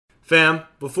Fam,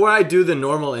 before I do the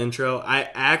normal intro, I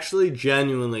actually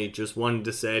genuinely just wanted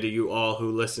to say to you all who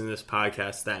listen to this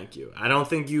podcast, thank you. I don't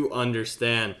think you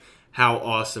understand how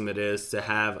awesome it is to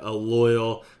have a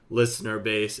loyal listener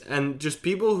base and just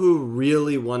people who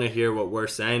really want to hear what we're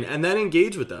saying and then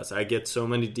engage with us. I get so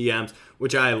many DMs,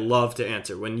 which I love to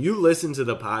answer. When you listen to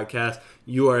the podcast,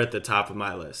 you are at the top of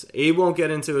my list. Abe won't get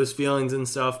into his feelings and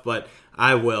stuff, but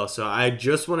I will. So I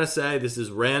just want to say this is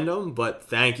random, but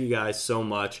thank you guys so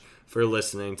much for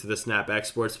listening to the Snapback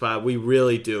Sports Pod. We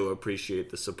really do appreciate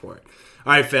the support.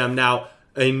 All right, fam. Now,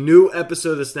 a new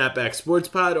episode of the Snapback Sports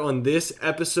Pod. On this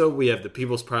episode, we have the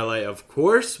People's Parlay, of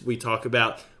course. We talk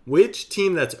about which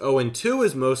team that's 0-2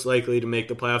 is most likely to make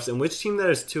the playoffs and which team that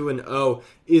is 2-0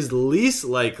 is least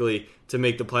likely to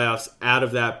make the playoffs out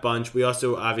of that bunch. We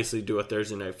also obviously do a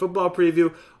Thursday Night Football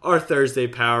preview, our Thursday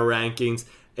Power Rankings,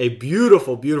 a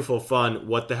beautiful, beautiful fun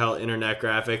What the Hell internet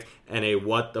graphic, and a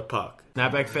What the Puck.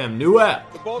 Snapback fam, new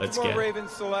app. The Baltimore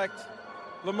Ravens select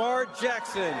Lamar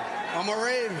Jackson. I'm a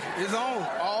Raven. He's on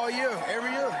all year,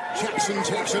 every year. Jackson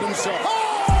takes it himself.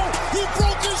 Oh! He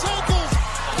broke his ankles!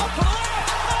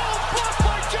 Blocked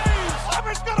by James!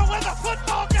 Auburn's gonna win the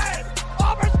football game!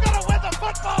 Auburn's gonna win the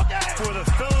football game! For the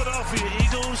Philadelphia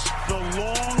Eagles, the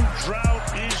long drought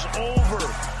is over.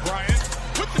 Bryant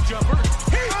with the jumper.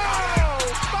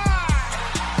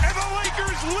 And the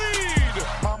Lakers lead!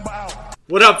 I'm out.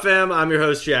 What up, fam? I'm your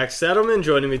host, Jack Settleman.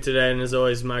 Joining me today, and as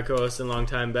always, my co-host and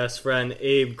longtime best friend,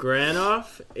 Abe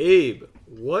Granoff. Abe,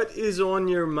 what is on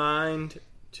your mind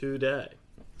today?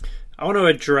 I want to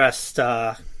address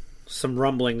some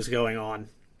rumblings going on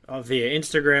via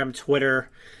Instagram, Twitter.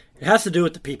 It has to do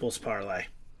with the People's Parlay.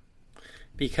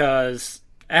 Because,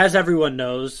 as everyone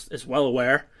knows, is well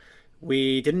aware,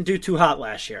 we didn't do too hot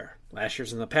last year. Last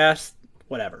year's in the past,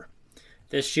 whatever.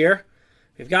 This year,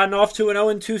 we've gotten off to an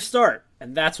 0-2 start.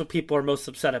 And that's what people are most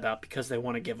upset about because they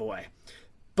want to give away.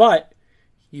 But,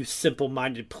 you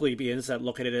simple-minded plebeians that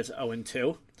look at it as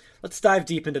 0-2, let's dive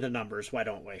deep into the numbers, why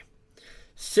don't we?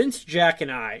 Since Jack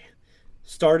and I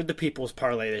started the People's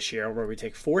Parlay this year, where we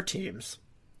take 4 teams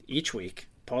each week,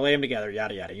 parlay them together,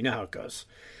 yada yada, you know how it goes.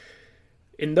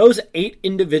 In those 8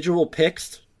 individual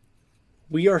picks,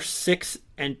 we are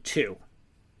 6-2.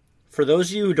 For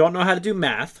those of you who don't know how to do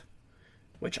math,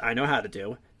 which I know how to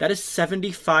do, that is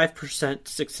 75%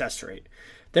 success rate.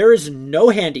 There is no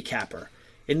handicapper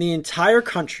in the entire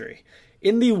country,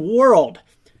 in the world,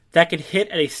 that can hit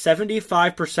at a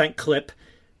 75% clip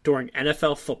during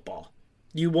NFL football.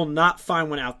 You will not find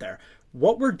one out there.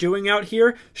 What we're doing out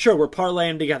here, sure, we're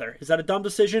parlaying together. Is that a dumb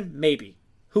decision? Maybe.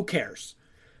 Who cares?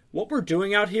 What we're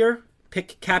doing out here,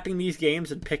 capping these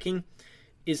games and picking,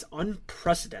 is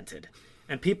unprecedented.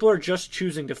 And people are just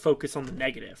choosing to focus on the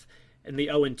negative and the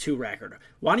 0-2 record.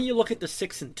 Why don't you look at the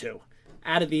 6-2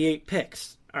 out of the 8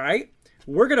 picks? All right?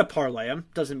 We're going to parlay them.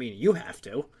 Doesn't mean you have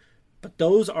to. But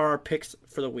those are our picks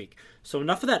for the week. So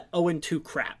enough of that 0-2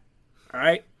 crap. All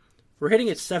right? We're hitting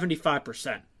at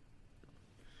 75%.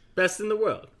 Best in the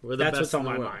world. We're the That's best what's on in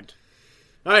the my world. mind.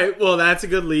 All right, well, that's a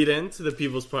good lead-in to the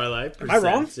People's Parlay. Am I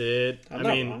wrong? I'm not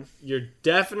wrong. You're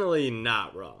definitely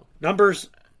not wrong. Numbers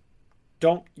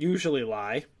don't usually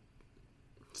lie.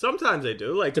 Sometimes they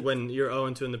do, like when you're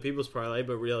 0-2 in the People's Parlay,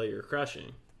 but really you're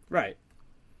crushing. Right.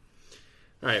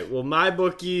 All right, well,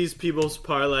 MyBookie's People's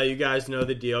Parlay, you guys know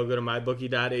the deal. Go to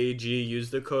mybookie.ag, use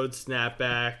the code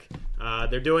SNAPBACK.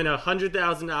 They're doing a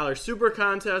 $100,000 super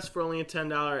contest for only a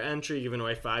 $10 entry, giving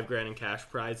away $5,000 in cash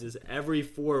prizes every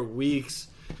 4 weeks.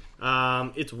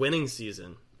 It's winning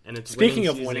season. And it's Speaking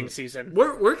of winning season.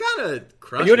 We're kind of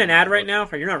crushing. Are you in an ad right now?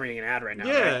 Or you're not reading an ad right now,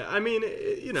 Yeah, right? I mean,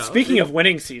 you know. Speaking of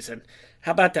winning season,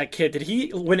 how about that kid? Did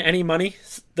he win any money?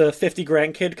 The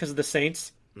 $50,000 kid because of the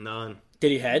Saints? None.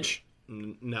 Did he hedge?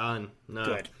 None. No.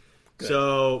 Good.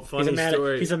 So, funny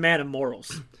story. He's a man of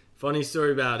morals. Funny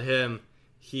story about him.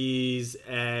 He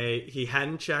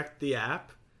hadn't checked the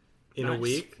app in a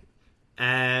week,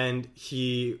 and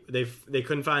they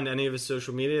couldn't find any of his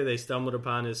social media. They stumbled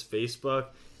upon his Facebook,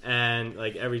 and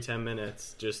like every 10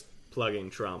 minutes, just plugging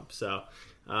Trump. So,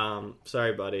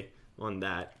 sorry, buddy, on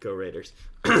that. Go Raiders.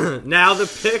 Now the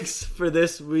picks for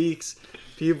this week's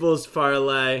People's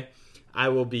Parlay. I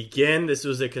will begin. This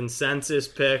was a consensus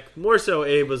pick. More so,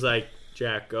 Abe was like,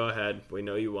 Jack, go ahead. We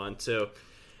know you want to.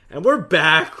 And we're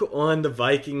back on the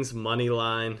Vikings money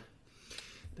line.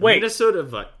 Wait.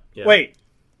 Yeah. Wait.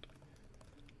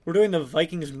 We're doing the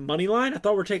Vikings money line? I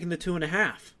thought we were taking the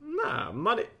 2.5. Nah,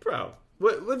 money, bro.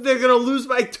 What they're gonna lose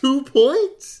by 2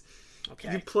 points?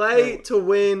 Okay. You play to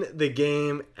win the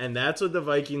game, and that's what the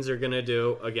Vikings are gonna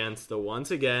do against the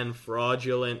once again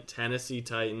fraudulent Tennessee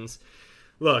Titans.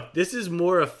 Look, this is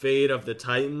more a fade of the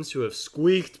Titans, who have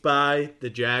squeaked by the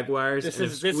Jaguars. Don't say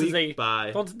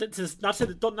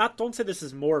this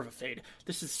is more of a fade.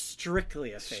 This is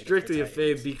strictly a fade. Strictly a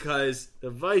fade because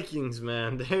the Vikings,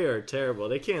 man, they are terrible.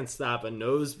 They can't stop a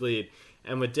nosebleed.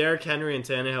 And with Derrick Henry and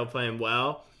Tannehill playing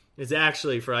well, it's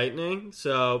actually frightening.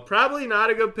 So probably not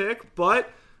a good pick,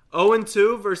 but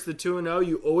 0-2 versus the 2-0.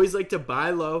 You always like to buy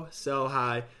low, sell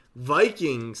high.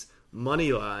 Vikings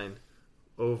money line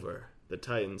over the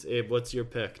Titans. Abe, what's your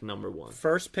pick, number 1?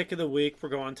 First pick of the week, we're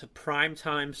going to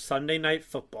primetime Sunday Night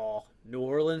Football. New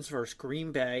Orleans versus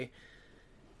Green Bay.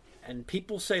 And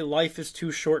people say life is too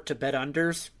short to bet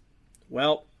unders.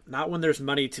 Well, not when there's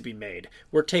money to be made.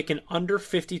 We're taking under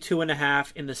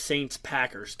 52.5 in the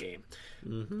Saints-Packers game.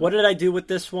 Mm-hmm. What did I do with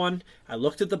this one? I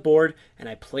looked at the board, and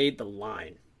I played the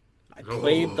line.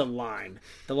 The line.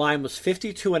 The line was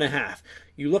 52.5.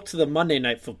 You look to the Monday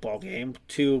Night Football game,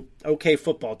 two okay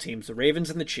football teams, the Ravens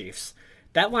and the Chiefs.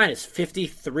 That line is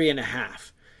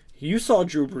 53.5. You saw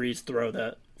Drew Brees throw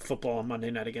the football on Monday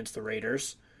night against the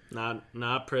Raiders.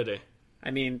 Not pretty.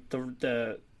 I mean,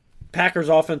 the Packers'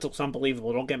 offense looks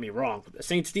unbelievable, don't get me wrong. But the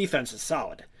Saints' defense is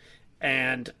solid.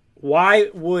 And why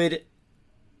would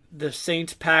the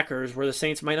Saints-Packers, where the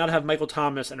Saints might not have Michael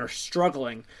Thomas and are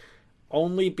struggling,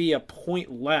 only be a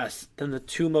point less than the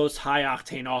two most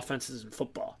high-octane offenses in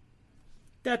football?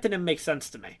 That didn't make sense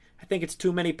to me. I think it's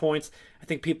too many points. I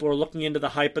think people are looking into the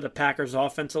hype of the Packers'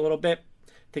 offense a little bit.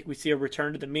 I think we see a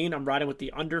return to the mean. I'm riding with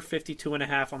the under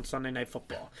 52.5 on Sunday Night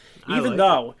Football. Even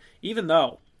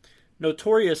though,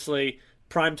 notoriously,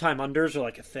 primetime unders are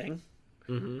like a thing.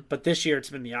 Mm-hmm. But this year it's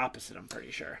been the opposite, I'm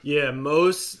pretty sure. Yeah,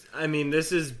 this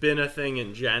has been a thing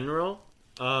in general.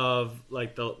 Of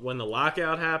like when the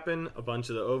lockout happened, a bunch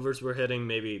of the overs were hitting,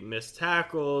 maybe missed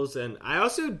tackles, and I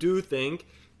also do think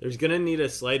there's going to need a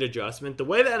slight adjustment. The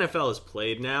way the NFL is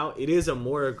played now, it is a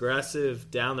more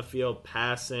aggressive down the field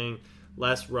passing,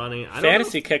 less running.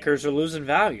 Fantasy kickers are losing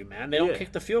value, man. They don't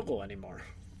kick the field goal anymore.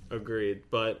 Agreed,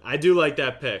 but I do like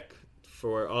that pick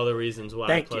for all the reasons why.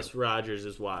 Thank plus you. Rodgers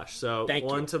is washed. So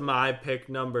on to my pick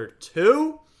number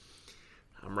 2.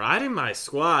 I'm riding my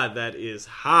squad that is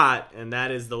hot, and that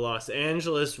is the Los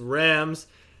Angeles Rams.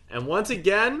 And once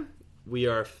again, we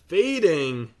are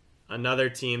fading another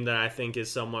team that I think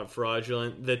is somewhat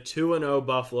fraudulent. The 2-0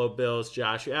 Buffalo Bills.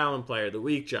 Josh Allen, player of the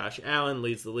week. Josh Allen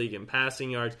leads the league in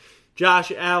passing yards.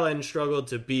 Josh Allen struggled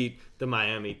to beat the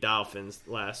Miami Dolphins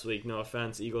last week. No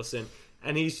offense, Eagleson.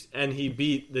 And he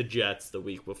beat the Jets the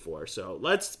week before. So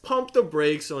let's pump the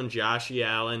brakes on Joshy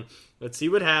Allen. Let's see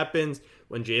what happens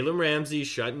when Jalen Ramsey's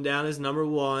shutting down his number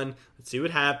 1. Let's see what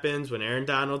happens when Aaron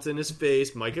Donald's in his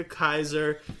face. Micah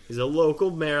Kiser, he's a local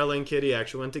Maryland kid. He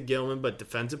actually went to Gilman, but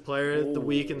defensive player of the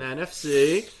week in the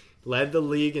NFC. Led the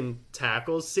league in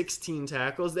tackles, 16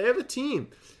 tackles. They have a team.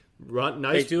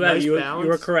 Nice balance. You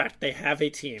are correct. They have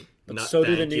a team. But so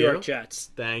do the New York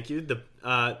Jets. Thank you.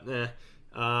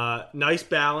 Nice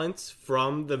balance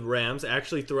from the Rams,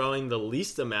 actually throwing the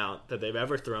least amount that they've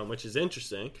ever thrown, which is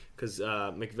interesting because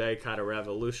McVay kind of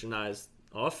revolutionized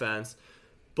offense.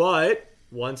 But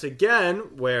once again,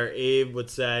 where Abe would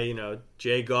say,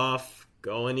 Jay Goff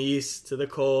going east to the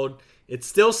cold, it's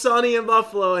still sunny in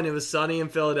Buffalo and it was sunny in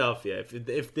Philadelphia.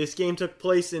 If this game took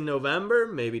place in November,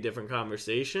 maybe different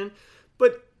conversation.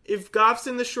 But if Goff's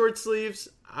in the short sleeves,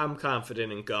 I'm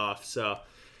confident in Goff. So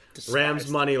Rams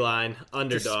money line,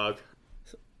 underdog.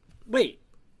 Wait,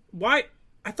 why?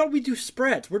 I thought we do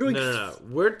spreads. We're doing no.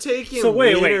 We're taking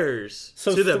winners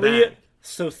to the bank.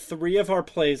 So 3 of our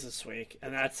plays this week,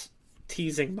 and that's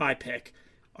teasing my pick,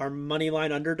 are money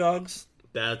line underdogs.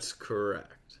 That's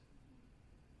correct.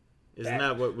 Isn't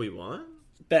that what we want?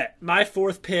 Bet. My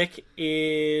 4th pick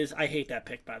is, I hate that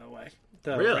pick, by the way.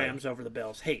 The Rams over the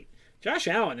Bills. Hate. Josh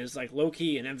Allen is like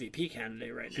low-key an MVP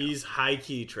candidate right now. He's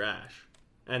high-key trash.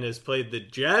 And has played the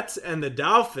Jets and the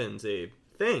Dolphins, Abe.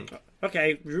 Think.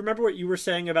 Okay, remember what you were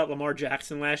saying about Lamar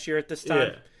Jackson last year at this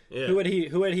time? Yeah. Who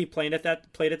had he played at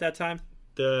that time?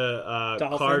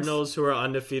 The Cardinals, who are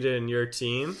undefeated in your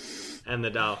team, and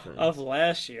the Dolphins. Of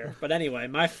last year. But anyway,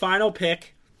 my final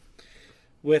pick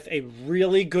with a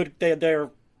really good...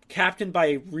 They're captained by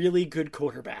a really good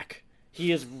quarterback.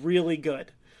 He is really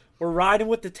good. We're riding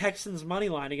with the Texans' money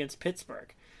line against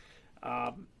Pittsburgh.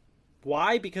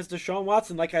 Why? Because Deshaun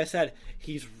Watson, like I said,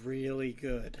 he's really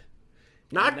good.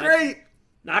 Not great.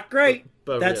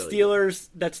 But that really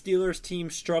Steelers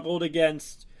team struggled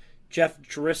against Jeff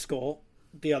Driscoll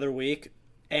the other week,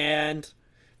 and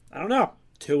I don't know,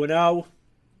 2-0.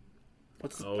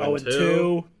 What's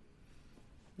 0-2?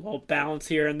 A little balance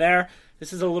here and there.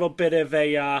 This is a little bit of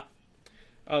a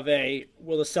of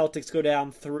will the Celtics go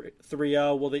down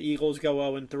 3-0? Will the Eagles go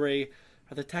 0-3?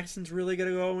 Are the Texans really going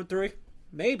to go 0-3?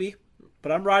 Maybe.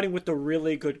 But I'm riding with the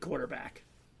really good quarterback.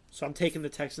 So I'm taking the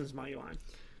Texans money line.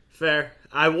 Fair.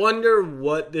 I wonder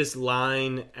what this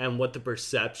line and what the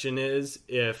perception is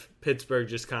if Pittsburgh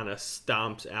just kind of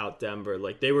stomps out Denver.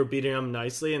 Like, they were beating them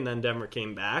nicely, and then Denver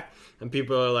came back. And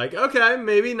people are like, okay,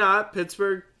 maybe not.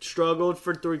 Pittsburgh struggled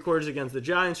for 3 quarters against the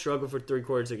Giants, struggled for 3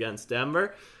 quarters against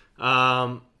Denver.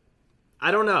 I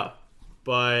don't know.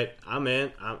 But I'm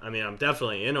in. I'm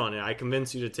definitely in on it. I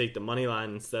convinced you to take the money line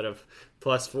instead of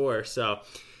 +4. So,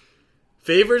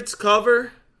 favorites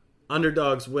cover,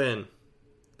 underdogs win.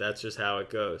 That's just how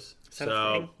it goes. Is that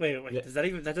a thing? Wait. Yeah.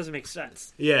 That doesn't make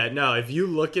sense. Yeah, no. If you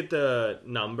look at the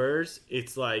numbers,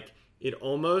 it's like it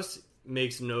almost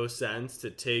makes no sense to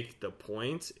take the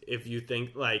points if you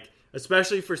think like,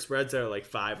 especially for spreads that are like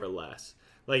 5 or less.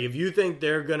 Like if you think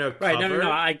they're gonna cover, right?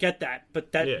 No. I get that,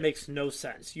 but that makes no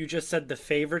sense. You just said the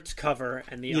favorites cover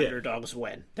and the underdogs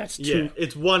win. That's two. Yeah,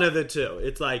 it's one of the two.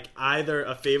 It's like either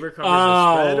a favorite covers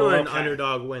the spread or an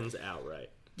underdog wins outright.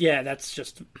 Yeah, that's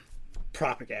just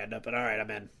propaganda, but all right,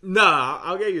 I'm in. No,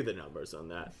 I'll get you the numbers on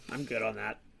that. I'm good on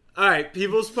that. All right,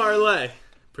 People's Parlay,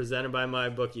 presented by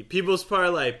MyBookie. People's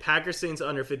Parlay, Packers Saints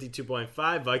under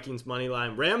 52.5, Vikings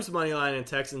moneyline, Rams moneyline, and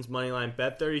Texans moneyline.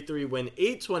 Bet 33, win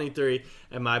 823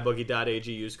 at MyBookie.ag.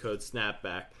 Use code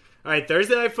SNAPBAck. All right,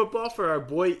 Thursday Night Football for our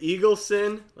boy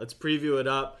Eagleson. Let's preview it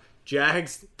up.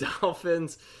 Jags,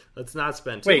 Dolphins. Let's not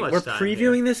spend too much time. Wait, we're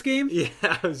previewing this game? Yeah,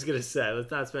 I was going to say,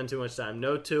 let's not spend too much time.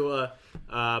 No Tua.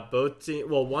 Both teams,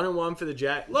 1-1 for the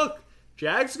Jags. Look,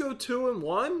 Jags go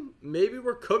 2-1. Maybe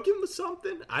we're cooking with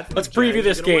something. Let's preview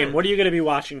this game. Win. What are you going to be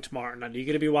watching tomorrow night? Are you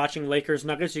going to be watching Lakers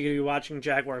Nuggets? Or are you going to be watching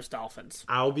Jaguars Dolphins?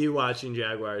 I'll be watching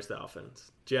Jaguars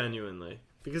Dolphins, genuinely,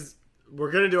 because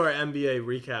we're going to do our NBA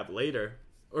recap later.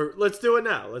 Or let's do it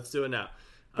now.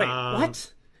 Wait,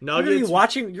 what?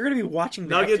 Nuggets. You're going to be watching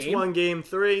that Nuggets game? won game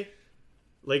 3.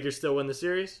 Lakers still win the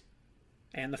series?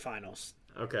 And the finals.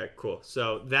 Okay, cool.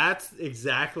 So that's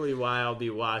exactly why I'll be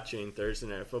watching Thursday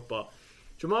Night Football.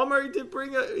 Jamal Murray did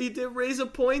raise a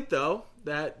point, though,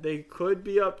 that they could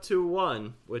be up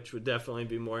 2-1, which would definitely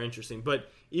be more interesting.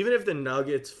 But even if the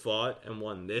Nuggets fought and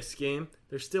won this game,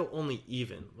 they're still only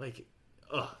even.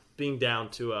 Being down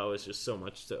 2-0 is just so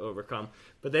much to overcome.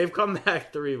 But they've come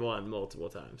back 3-1 multiple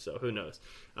times, so who knows.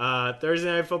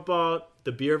 Thursday Night Football,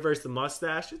 the beer versus the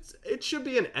mustache. It should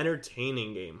be an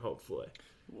entertaining game, hopefully.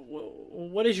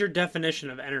 What is your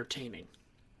definition of entertaining?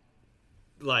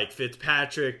 Like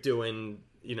Fitzpatrick doing,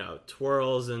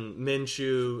 twirls and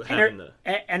Minshew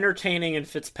entertaining and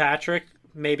Fitzpatrick,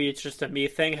 maybe it's just a me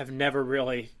thing, have never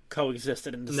really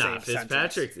coexisted in the same sentence.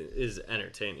 Fitzpatrick is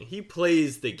entertaining. He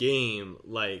plays the game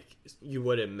like you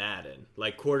would in Madden,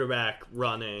 like quarterback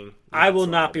running. I will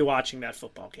not be watching that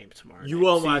football game tomorrow. You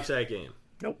won't watch that game?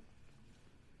 Nope.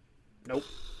 All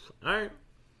right.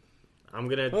 I'm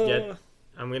gonna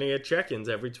get check-ins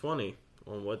every 20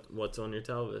 on what's on your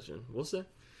television. We'll see.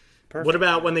 Perfect. What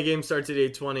about when the game starts at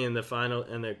 8:20 and the final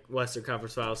and the Western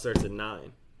Conference Final starts at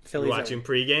 9? Phillies watching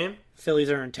pregame? Phillies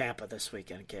are in Tampa this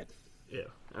weekend, kid. Yeah.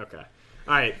 Okay.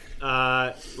 All right.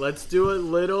 Let's do a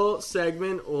little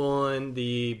segment on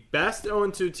the best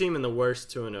 0-2 team and the worst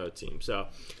 2-0 team. So,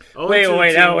 wait.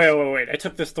 I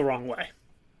took this the wrong way.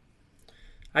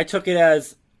 I took it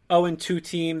as 0-2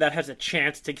 team that has a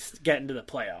chance to get into the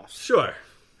playoffs. Sure.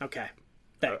 Okay.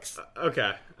 Thanks.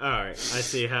 Okay. All right.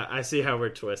 I see how we're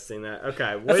twisting that.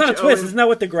 Okay. That's not a twist. Isn't that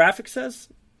what the graphic says?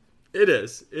 It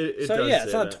is. It does yeah,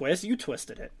 it's say not that. A twist. You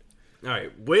twisted it. All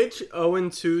right. Which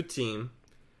 0-2 team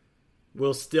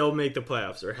will still make the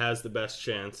playoffs or has the best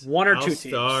chance? One or two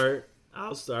teams.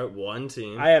 I'll start one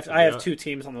team. I have 2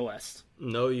 teams on the list.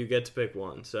 No, you get to pick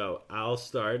one. So I'll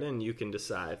start and you can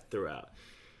decide throughout.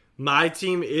 My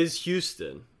team is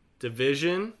Houston.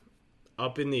 Division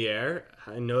up in the air.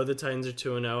 I know the Titans are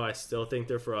 2-0. I still think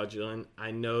they're fraudulent.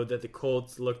 I know that the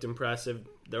Colts looked impressive.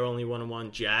 They're only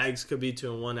 1-1. Jags could be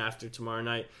 2-1 after tomorrow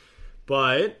night.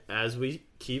 But, as we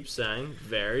keep saying,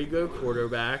 very good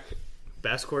quarterback.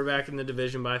 Best quarterback in the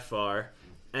division by far.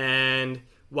 And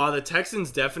while the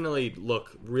Texans definitely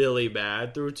look really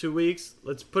bad through 2 weeks,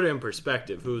 let's put it in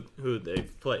perspective who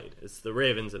they've played. It's the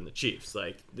Ravens and the Chiefs.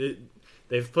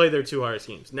 They've played their 2 hardest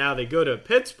games. Now they go to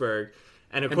Pittsburgh,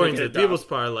 and according to the People's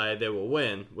Parlay, they will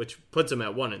win, which puts them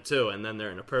at 1-2, and then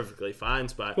they're in a perfectly fine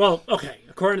spot. Well, okay.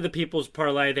 According to the People's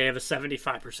Parlay, they have a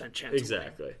 75% chance.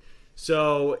 Exactly.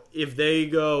 So if they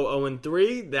go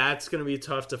 0-3, that's going to be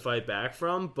tough to fight back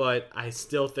from, but I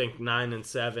still think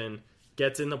 9-7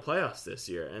 gets in the playoffs this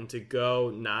year. And to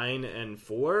go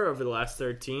 9-4 over the last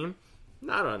 13,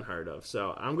 not unheard of.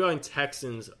 So I'm going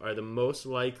Texans are the most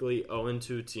likely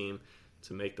 0-2 team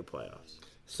to make the playoffs.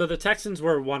 So the Texans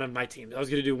were one of my teams. I was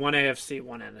going to do one AFC,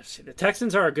 one NFC. The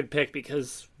Texans are a good pick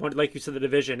because, like you said, the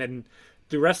division and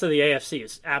the rest of the AFC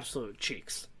is absolute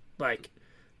cheeks. Like,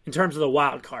 in terms of the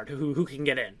wild card, who can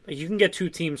get in? Like, you can get two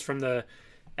teams from the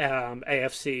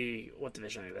AFC, what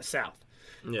division are you? The South.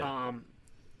 Yeah.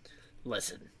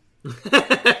 Listen.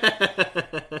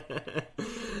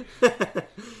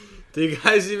 Do you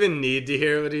guys even need to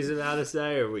hear what he's about to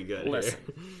say, or are we good Listen.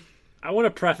 here? I want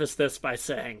to preface this by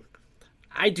saying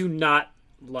I do not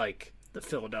like the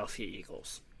Philadelphia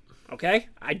Eagles. Okay?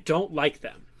 I don't like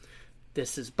them.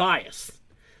 This is bias.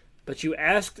 But you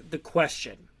asked the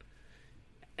question,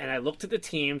 and I looked at the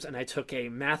teams, and I took a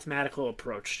mathematical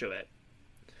approach to it.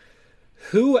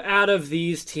 Who out of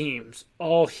these teams,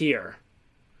 all here,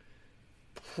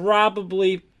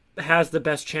 probably has the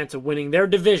best chance of winning their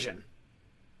division,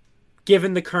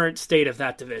 given the current state of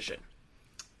that division?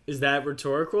 Is that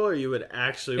rhetorical, or you would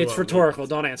actually? It's rhetorical.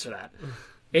 Don't answer that.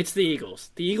 It's the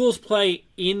Eagles. The Eagles play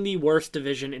in the worst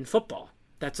division in football.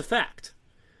 That's a fact.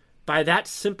 By that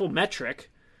simple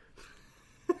metric,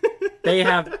 they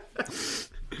have so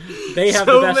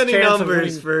the best many chance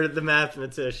numbers of for the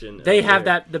mathematician. They have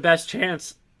the best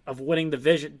chance of winning the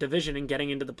division and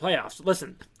getting into the playoffs.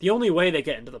 Listen, the only way they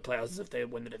get into the playoffs is if they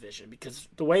win the division, because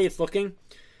the way it's looking,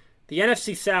 the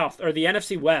NFC South or the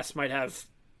NFC West might have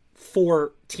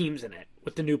 4 teams in it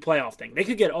with the new playoff thing. They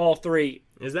could get all 3.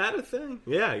 Is that a thing?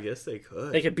 Yeah, I guess they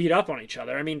could. They could beat up on each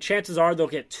other. I mean, chances are they'll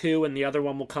get 2, and the other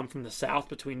one will come from the South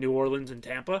between New Orleans and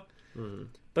Tampa. Mm-hmm.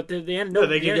 But the end, no,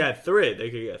 they could get 3.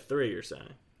 They could get 3. You're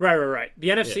saying right. The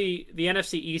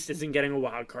NFC East isn't getting a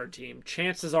wild card team.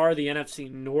 Chances are the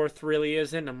NFC North really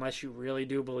isn't, unless you really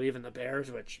do believe in the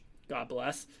Bears, which God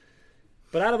bless.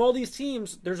 But out of all these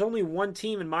teams, there's only one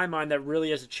team in my mind that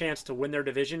really has a chance to win their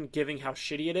division, given how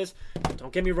shitty it is.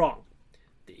 Don't get me wrong.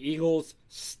 The Eagles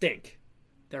stink.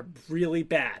 They're really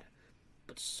bad.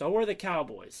 But so are the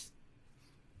Cowboys.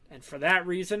 And for that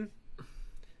reason,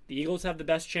 the Eagles have the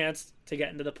best chance to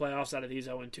get into the playoffs out of these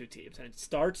 0-2 teams. And it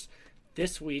starts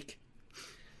this week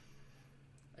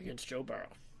against Joe Burrow.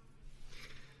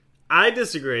 I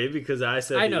disagree because I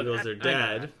said the Eagles are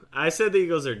dead. I said the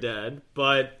Eagles are dead,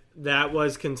 but that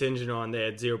was contingent on they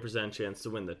had 0% chance to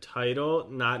win the title.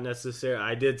 Not necessarily.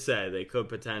 I did say they could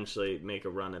potentially make a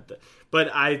run at the. But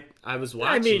I was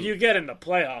watching. I mean, you get in the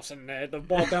playoffs and the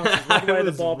ball bounces one way,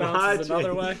 the ball bounces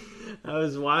another way. I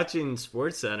was watching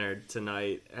SportsCenter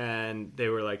tonight, and they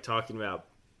were like talking about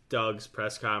Doug's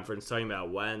press conference, talking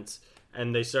about Wentz,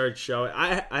 and they started showing.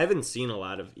 I haven't seen a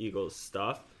lot of Eagles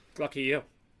stuff. Lucky you.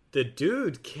 The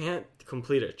dude can't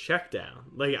complete a check down.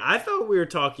 Like, I thought we were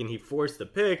talking he forced the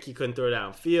pick, he couldn't throw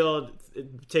downfield,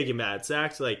 taking bad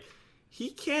sacks. Like,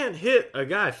 he can't hit a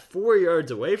guy 4 yards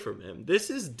away from him. This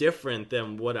is different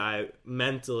than what I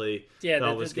mentally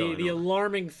thought was going on. The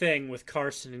alarming thing with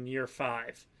Carson in year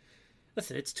 5.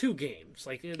 Listen, it's 2 games.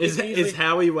 Like, is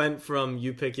how he went from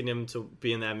you picking him to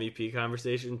be in that MVP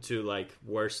conversation to, like,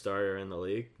 worst starter in the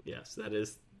league? Yes, that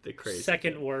is the crazy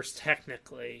second thing. Worst,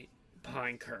 technically,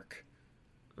 behind Kirk.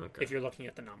 Okay. If you're looking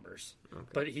at the numbers. Okay.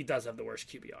 But he does have the worst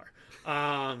QBR.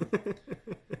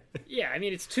 Yeah, I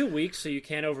mean, it's 2 weeks, so you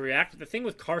can't overreact. But the thing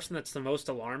with Carson that's the most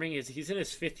alarming is he's in his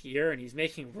 5th year, and he's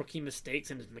making rookie mistakes,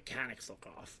 and his mechanics look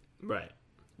off. Right.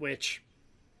 Which,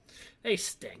 they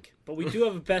stink. But we do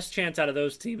have the best chance out of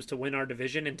those teams to win our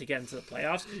division and to get into the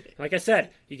playoffs. Like I said,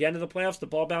 you get into the playoffs, the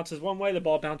ball bounces one way, the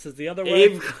ball bounces the other way.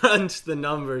 Abe crunched the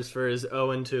numbers for his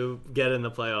 0-2 get in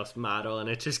the playoffs model, and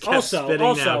it just kept spitting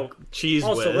out cheese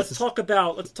whiz. Also, let's talk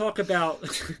about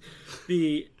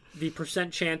the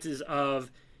percent chances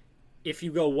of if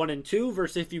you go 1-2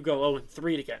 versus if you go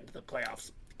 0-3 to get into the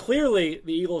playoffs. Clearly,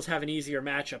 the Eagles have an easier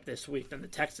matchup this week than the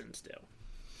Texans do.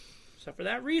 So for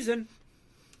that reason,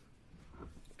 I'm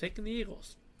taking the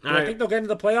Eagles. Do I think they'll get into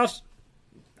the playoffs?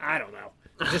 I don't know.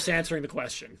 I'm just answering the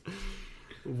question.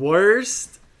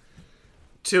 Worst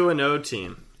 2-0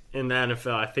 team in the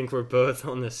NFL. I think we're both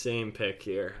on the same pick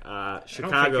here.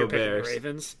 Chicago Bears.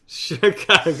 Ravens.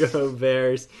 Chicago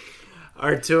Bears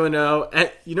are 2-0.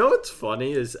 And you know what's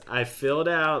funny is I filled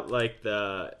out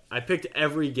I picked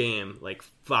every game like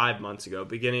 5 months ago,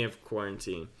 beginning of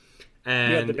quarantine.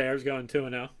 And you had the Bears going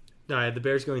 2-0. No, I had the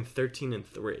Bears going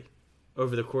 13-3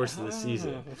 over the course of the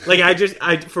season. Like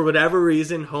I for whatever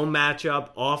reason, home matchup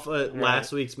off of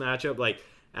last week's matchup, like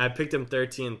I picked them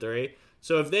 13-3.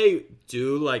 So if they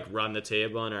do like run the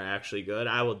table and are actually good,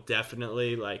 I will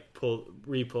definitely like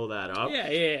re-pull that up.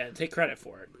 Yeah. Take credit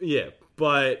for it. Yeah,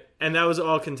 and that was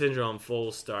all contingent on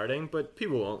full starting, but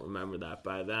people won't remember that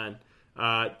by then.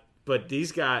 But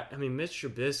these guys, I mean, Mitch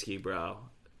Trubisky, bro,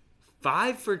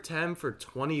 5 for 10 for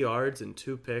 20 yards and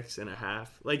 2 picks and a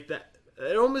half. Like that,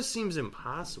 it almost seems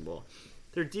impossible.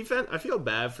 Their defense, I feel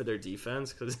bad for their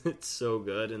defense because it's so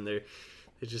good and they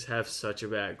just have such a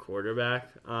bad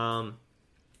quarterback.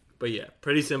 But yeah,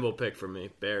 pretty simple pick for me.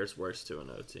 Bears worst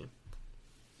 2-0 team.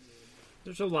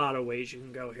 There's a lot of ways you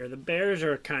can go here. The Bears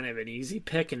are kind of an easy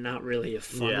pick and not really a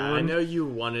fun one. Yeah, I know you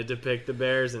wanted to pick the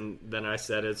Bears, and then I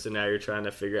said it, so now you're trying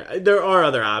to figure out. There are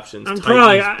other options.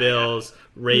 Titans, Bills,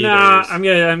 Raiders. Nah, I'm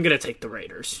gonna take the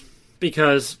Raiders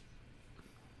because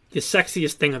the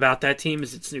sexiest thing about that team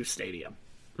is its new stadium.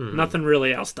 Mm-hmm. Nothing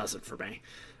really else does it for me.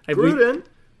 Gruden.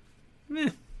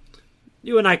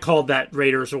 You and I called that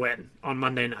Raiders win on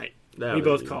Monday night. We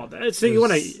both called that. So you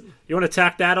want to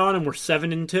tack that on, and we're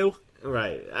 7-2.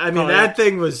 Right. I mean, that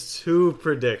thing was too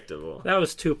predictable. That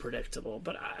was too predictable.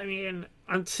 But, I mean,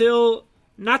 until...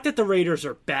 Not that the Raiders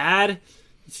are bad.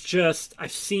 It's just,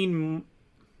 I've seen...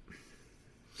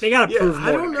 They got to prove more.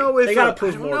 I don't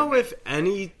know if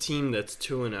any team that's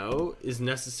 2-0 is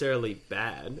necessarily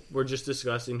bad. We're just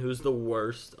discussing who's the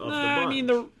worst of the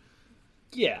bunch.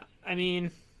 I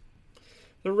mean...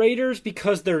 The Raiders,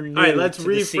 because they're new. All right, let's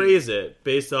rephrase it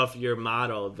based off your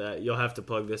model. That you'll have to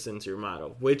plug this into your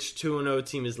model. Which 2-0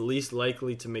 team is least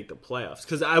likely to make the playoffs?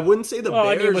 Because I wouldn't say the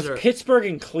Bears. I mean, with Pittsburgh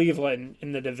and Cleveland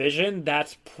in the division,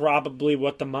 that's probably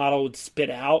what the model would spit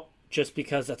out. Just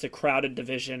because that's a crowded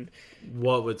division.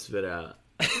 What would spit out?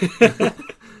 What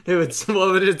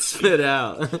would it spit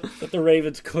out? That the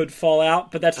Ravens could fall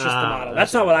out, but that's just the model.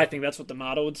 That's not what I think. That's what the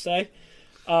model would say.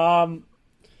 But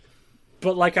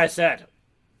like I said.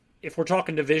 If we're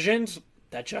talking divisions,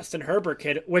 that Justin Herbert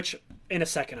kid, which in a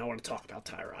second I want to talk about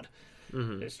Tyrod.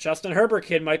 Mm-hmm. This Justin Herbert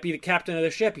kid might be the captain of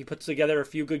the ship. He puts together a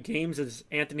few good games. Is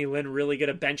Anthony Lynn really going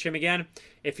to bench him again?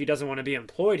 If he doesn't want to be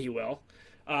employed, he will.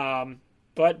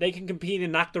 But they can compete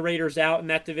and knock the Raiders out in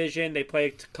that division. They play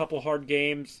a couple hard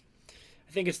games.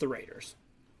 I think it's the Raiders.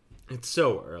 It's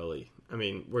so early. I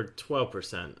mean, we're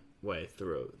 12% way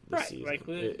through the season. Like,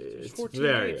 it's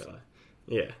very early.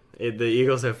 Yeah, the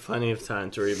Eagles have plenty of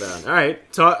time to rebound. All right,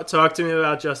 talk to me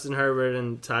about Justin Herbert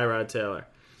and Tyrod Taylor.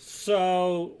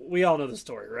 So, we all know the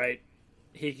story, right?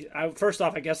 First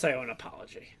off, I guess I owe an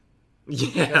apology.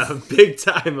 Yeah, big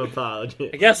time apology.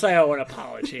 I guess I owe an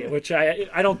apology, which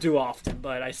I don't do often,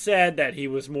 but I said that he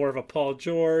was more of a Paul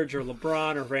George or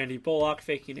LeBron or Randy Bullock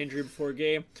faking injury before a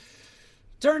game.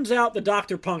 Turns out the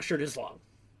doctor punctured his lung,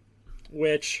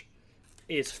 which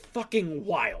is fucking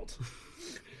wild.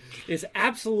 Is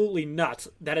absolutely nuts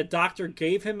that a doctor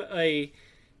gave him a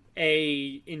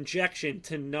injection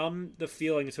to numb the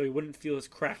feeling so he wouldn't feel his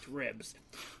cracked ribs.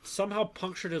 Somehow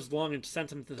punctured his lung and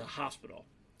sent him to the hospital.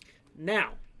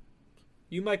 Now,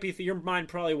 your mind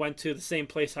probably went to the same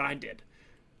place I did.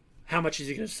 How much is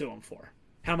he going to sue him for?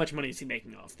 How much money is he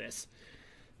making off this?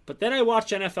 But then I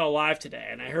watched NFL Live today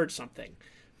and I heard something.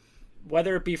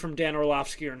 Whether it be from Dan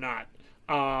Orlovsky or not.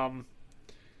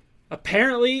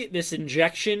 Apparently, this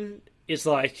injection is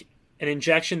like an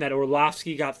injection that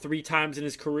Orlovsky got 3 times in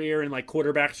his career, and like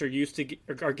quarterbacks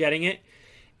are getting it.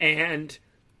 And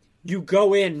you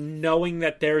go in knowing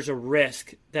that there's a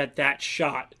risk that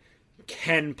shot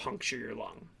can puncture your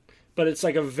lung, but it's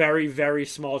like a very, very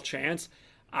small chance.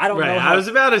 I don't know. I was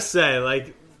about to say,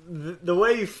 like, the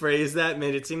way you phrased that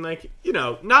made it seem like,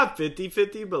 not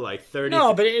 50-50, but like 30.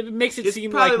 No, but it makes it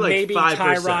seem like maybe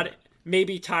 5%.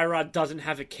 Maybe Tyrod doesn't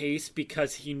have a case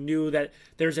because he knew that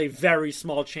there's a very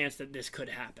small chance that this could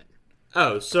happen.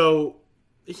 Oh, so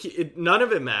none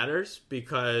of it matters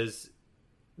because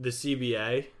the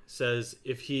CBA says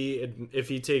if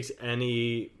he takes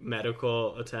any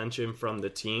medical attention from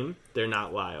the team, they're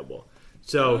not liable.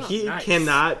 So he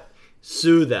cannot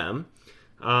sue them.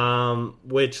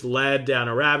 Which led down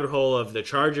a rabbit hole of the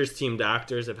Chargers team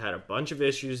doctors have had a bunch of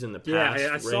issues in the past,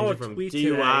 I saw a from tweet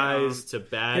DUIs today,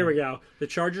 to bad. Here we go. The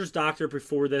Chargers doctor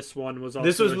before this one was also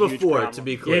this was a before, huge to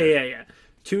be clear. Yeah.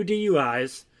 2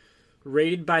 DUIs,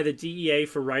 rated by the DEA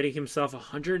for writing himself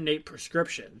 108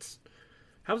 prescriptions.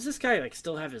 How does this guy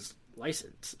still have his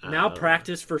license?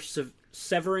 Malpractice for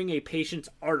severing a patient's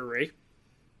artery.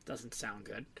 Doesn't sound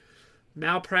good.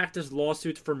 Malpractice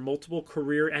lawsuits for multiple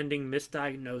career-ending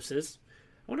misdiagnosis.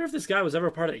 I wonder if this guy was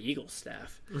ever part of the Eagles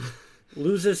staff.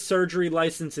 Loses surgery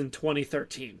license in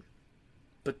 2013.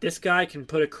 But this guy can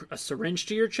put a syringe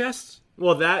to your chest?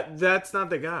 Well, that's not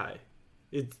the guy.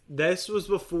 This was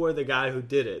before the guy who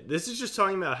did it. This is just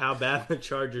talking about how bad the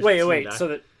Chargers. Wait.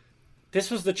 So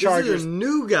this was the Chargers. This is a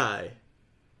new guy.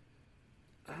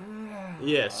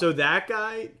 Yeah, so that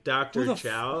guy, Dr.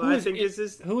 Chow, I think is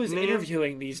his Who is name.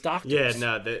 interviewing these doctors? Yeah,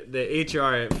 no, the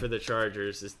HR for the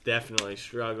Chargers is definitely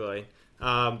struggling.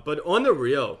 But on the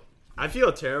real, I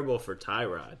feel terrible for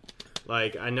Tyrod.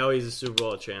 Like, I know he's a Super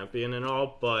Bowl champion and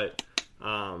all, but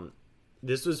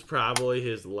this was probably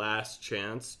his last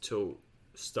chance to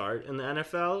start in the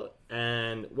NFL.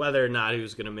 And whether or not he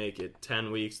was going to make it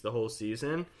 10 weeks, the whole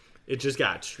season, it just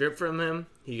got stripped from him.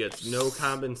 He gets no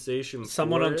compensation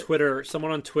Someone for on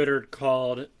it. Twitter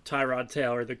called Tyrod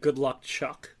Taylor the good luck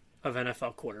Chuck of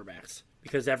NFL quarterbacks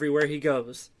because everywhere he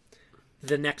goes,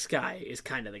 the next guy is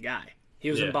kind of the guy.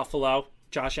 He was in Buffalo.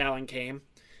 Josh Allen came.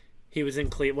 He was in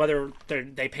Cleveland. Whether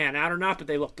they pan out or not, but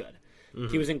they look good. Mm-hmm.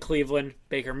 He was in Cleveland.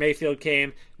 Baker Mayfield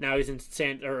came. Now he's in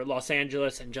Los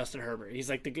Angeles, and Justin Herbert. He's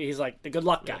like the good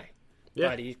luck guy. Yeah.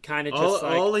 But he kind of just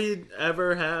all he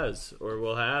ever has or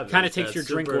will have. Kind of takes your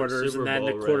drink orders and then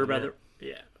the quarterback.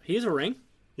 Yeah, he has a ring.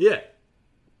 Yeah,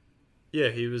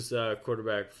 he was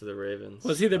quarterback for the Ravens.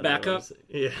 Was he the backup?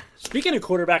 Yeah. Speaking of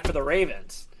quarterback for the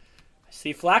Ravens, I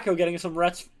see Flacco getting some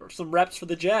reps for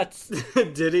the Jets.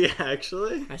 Did he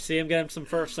actually? I see him getting some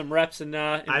reps in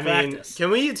practice. Mean,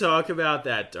 can we talk about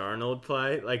that Darnold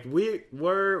play? Like we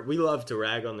love to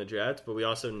rag on the Jets, but we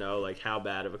also know like how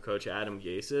bad of a coach Adam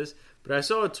Gase is. But I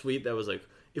saw a tweet that was like,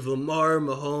 if Lamar,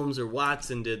 Mahomes, or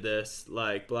Watson did this,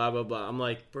 like, blah, blah, blah. I'm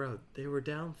like, bro, they were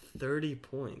down 30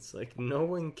 points. Like, no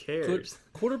one cares.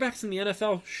 Quarterbacks in the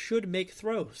NFL should make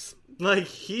throws. Like,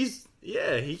 he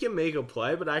can make a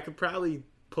play, but I could probably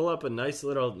pull up a nice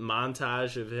little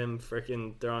montage of him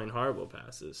freaking throwing horrible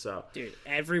passes. So, dude,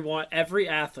 every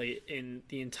athlete in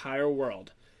the entire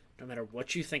world, no matter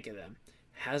what you think of them,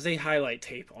 has a highlight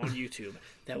tape on YouTube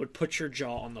that would put your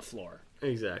jaw on the floor.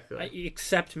 Exactly.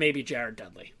 Except maybe Jared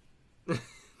Dudley.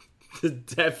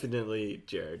 Definitely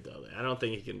Jared Dudley. I don't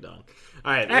think he can dunk.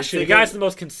 All right. Actually, the guy's the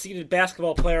most conceited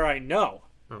basketball player I know.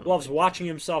 Loves watching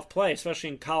himself play, especially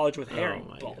in college with Harry. Oh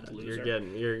my God.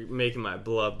 You're making my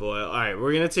blood boil. All right,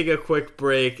 we're gonna take a quick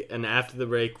break, and after the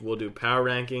break, we'll do power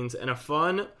rankings and a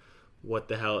fun what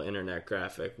the hell internet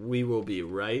graphic. We will be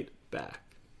right back.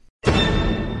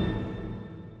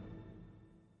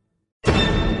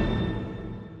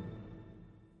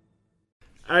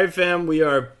 All right, fam, we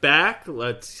are back.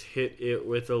 Let's hit it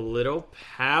with a little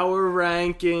power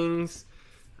rankings.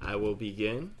 I will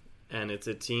begin, and it's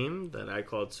a team that I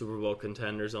called Super Bowl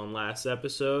contenders on last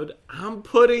episode. I'm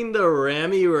putting the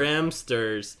Rammy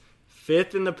Ramsters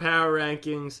 5th in the power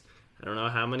rankings. I don't know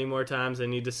how many more times I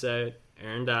need to say it.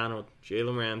 Aaron Donald,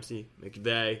 Jalen Ramsey,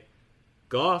 McVay,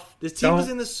 Goff. This team was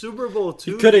in the Super Bowl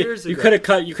 2 years ago. You could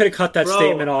have cut that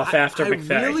statement off after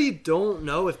McVay. I really don't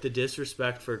know if the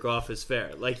disrespect for Goff is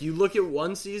fair. Like, you look at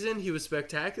one season, he was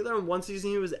spectacular, and one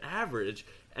season he was average.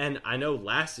 And I know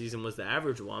last season was the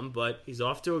average one, but he's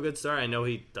off to a good start. I know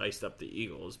he diced up the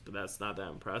Eagles, but that's not that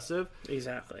impressive.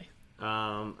 Exactly.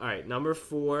 All right, number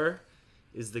 4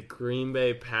 is the Green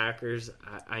Bay Packers.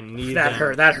 I need that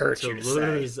hurts to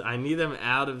lose. I need them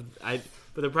out of.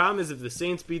 But the problem is, if the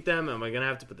Saints beat them, am I going to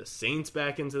have to put the Saints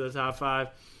back into the top 5?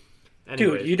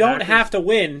 Anyways, dude, you don't have to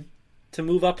win to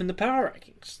move up in the power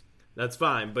rankings. That's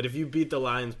fine, but if you beat the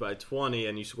Lions by 20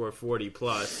 and you score 40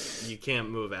 plus, you can't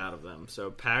move out of them.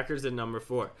 So Packers at number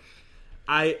 4.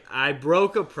 I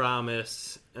broke a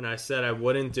promise, and I said I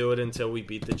wouldn't do it until we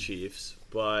beat the Chiefs,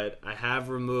 but I have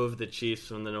removed the Chiefs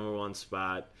from the number 1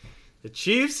 spot. The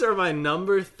Chiefs are my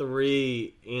number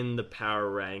 3 in the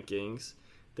power rankings.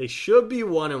 They should be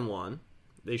 1-1.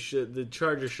 The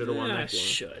Chargers should have won that game.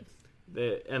 Should.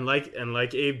 And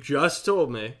like Abe just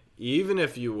told me, even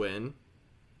if you win,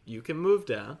 you can move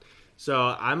down. So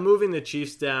I'm moving the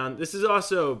Chiefs down. This is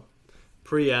also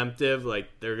preemptive. Like,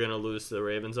 they're gonna lose to the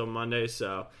Ravens on Monday,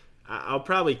 so I'll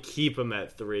probably keep them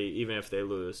at 3, even if they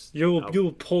lose.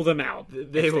 You'll pull them out.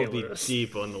 They will be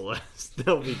deep on the list.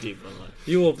 They'll be deep on the list.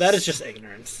 You will. That is just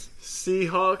ignorance.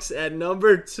 Seahawks at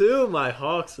number 2. My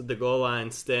Hawks with the goal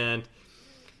line stand.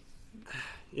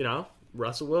 You know,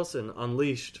 Russell Wilson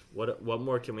unleashed. What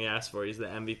more can we ask for? He's the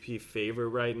MVP favorite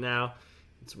right now.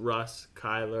 It's Russ,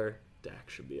 Kyler, Dak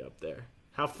should be up there.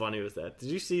 How funny was that? Did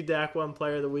you see Dak won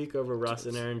Player of the Week over Russ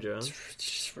and Aaron Jones?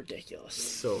 It's just ridiculous.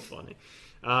 So funny.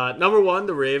 Number 1,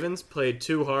 the Ravens played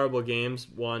 2 horrible games.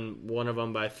 Won one of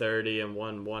them by 30 and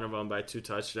won one of them by 2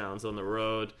 touchdowns on the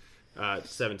road.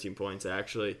 17 points,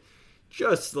 actually.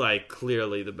 Just, like,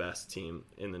 clearly the best team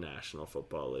in the National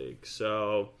Football League.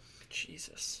 So,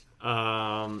 Jesus.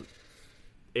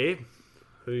 Abe,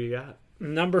 who you got?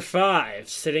 Number 5,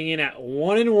 sitting in at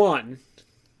 1-1,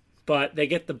 but they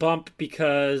get the bump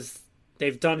because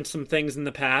they've done some things in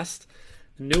the past.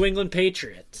 The New England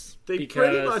Patriots. They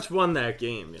pretty much won that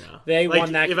game, They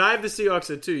won that. If I have the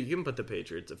Seahawks at 2, you can put the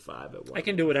Patriots at 5 at 1. I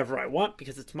can do whatever I want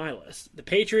because it's my list. The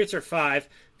Patriots are 5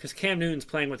 because Cam Newton's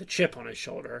playing with a chip on his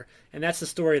shoulder, and that's the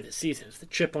story of the season. It's the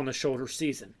chip on the shoulder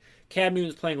season. Cam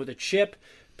Newton's playing with a chip.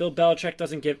 Bill Belichick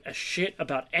doesn't give a shit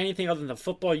about anything other than the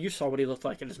football. You saw what he looked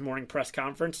like in his morning press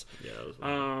conference. Yeah, that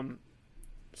was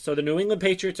So the New England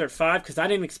Patriots are 5 because I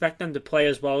didn't expect them to play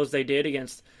as well as they did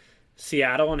against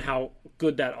Seattle and how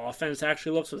good that offense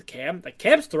actually looks with Cam. Like,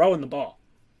 Cam's throwing the ball.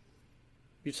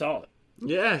 You saw it.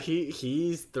 Yeah,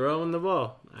 he's throwing the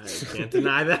ball. I can't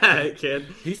deny that, kid.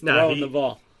 He's throwing the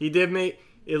ball. He did make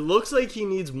it looks like he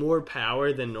needs more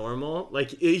power than normal.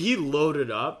 Like he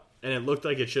loaded up, and it looked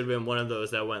like it should have been one of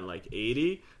those that went like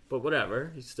 80. But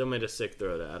whatever, he still made a sick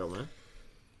throw to Edelman.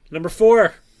 Number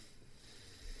 4.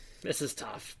 This is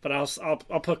tough, but I'll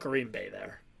put Green Bay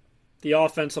there. The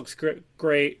offense looks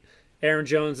great. Aaron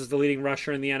Jones is the leading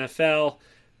rusher in the NFL.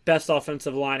 Best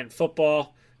offensive line in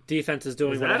football. Defense is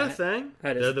doing Is that a thing?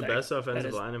 That is They're a the thing. best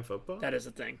offensive line in football? That is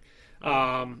a thing.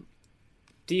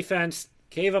 Defense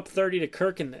gave up 30 to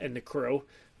Kirk and the crew.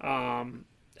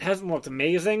 Hasn't looked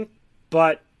amazing,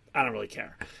 but I don't really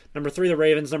care. Number 3, the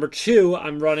Ravens. Number 2,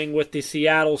 I'm running with the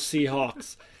Seattle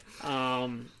Seahawks.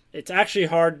 It's actually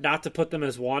hard not to put them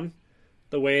as 1,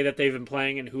 the way that they've been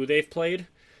playing and who they've played.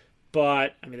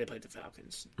 But, I mean, they played the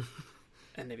Falcons.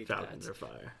 And they beat the Falcons are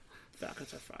fire.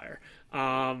 Falcons are fire.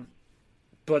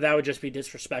 But that would just be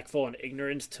disrespectful and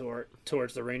ignorance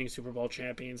towards the reigning Super Bowl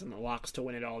champions and the locks to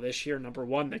win it all this year. Number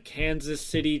 1, the Kansas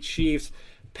City Chiefs.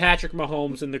 Patrick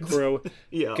Mahomes and the crew.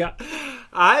 Yeah.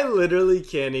 I literally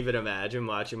can't even imagine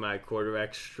watching my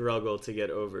quarterback struggle to get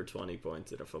over 20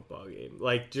 points in a football game.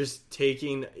 Like, just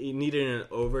needing an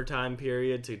overtime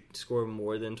period to score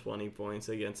more than 20 points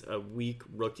against a weak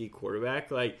rookie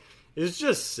quarterback. Like, it's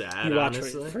just sad,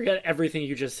 honestly. Forget everything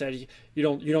you just said. You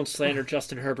don't slander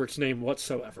Justin Herbert's name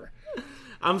whatsoever.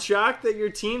 I'm shocked that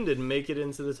your team didn't make it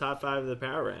into the top 5 of the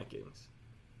power rankings.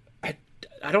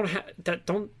 I don't have that.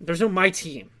 There's no my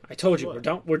team. I told you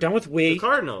we're done with we. The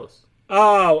Cardinals.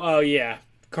 Oh yeah.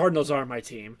 Cardinals are my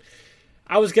team.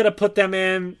 I was gonna put them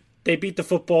in. They beat the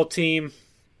football team.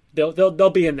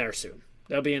 They'll be in there soon.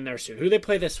 They'll be in there soon. Who they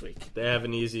play this week? They have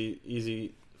an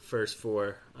easy first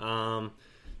 4.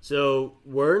 So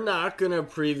we're not gonna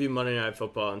preview Monday Night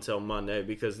Football until Monday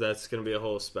because that's gonna be a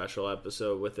whole special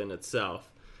episode within itself.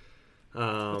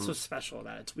 What's so special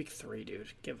about it? It's week 3, dude.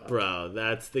 Give up. Bro,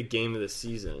 that's the game of the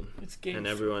season. It's game and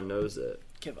everyone knows it.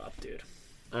 Give up, dude.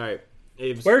 All right.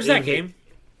 Abe's, where's that game?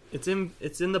 It's in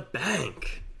the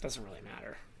bank. Doesn't really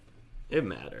matter. It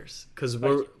matters because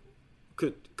we're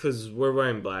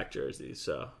wearing black jerseys,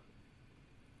 so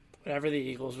whenever the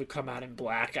Eagles would come out in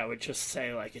black, I would just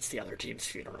say like it's the other team's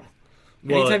funeral.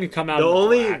 Well, anytime you come out, the in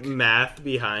only black, math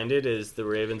behind it is the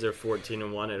Ravens are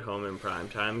 14-1 at home in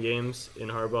primetime games in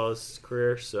Harbaugh's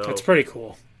career. So that's pretty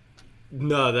cool.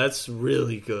 No, that's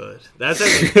really good. That's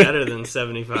actually better than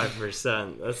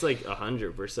 75%. That's like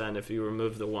 100% if you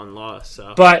remove the one loss.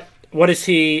 So. But what is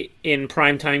he in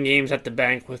primetime games at the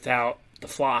bank without the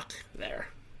flock there?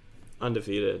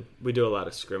 Undefeated. We do a lot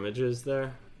of scrimmages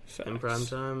there in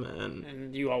Facts. primetime,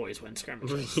 and you always win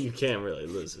scrimmages. You can't really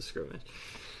lose a scrimmage.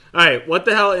 All right, what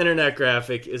the hell internet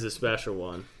graphic is a special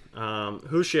one?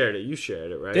 Who shared it? You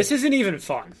shared it, right? This isn't even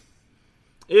fun.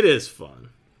 It is fun.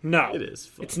 No, it is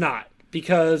fun. It's not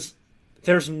because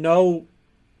there's no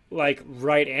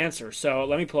right answer. So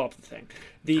let me pull up the thing.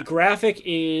 The graphic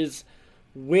is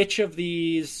which of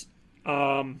these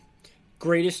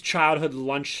greatest childhood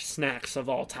lunch snacks of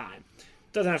all time.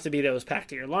 Doesn't have to be those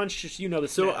packed at your lunch. Just the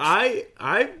snacks. So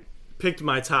I picked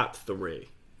my top 3.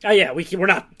 Oh yeah, we're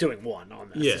not doing one on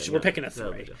this. Yeah, we're picking a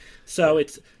 3. So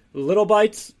it's Little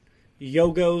Bites,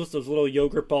 Yogos, those little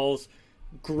yogurt balls,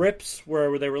 Grips,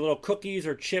 where they were little cookies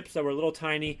or chips that were little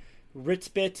tiny, Ritz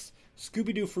Bits,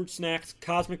 Scooby-Doo fruit snacks,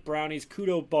 Cosmic Brownies,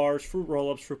 Kudo bars, Fruit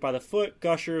Roll-Ups, Fruit by the Foot,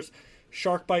 Gushers,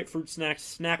 Shark Bite fruit snacks,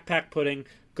 Snack Pack pudding,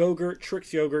 Go-Gurt,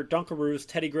 Trix yogurt, Dunkaroos,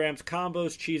 Teddy Grahams,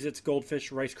 Combos, Cheez-Its,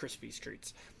 Goldfish, Rice Krispies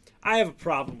treats. I have a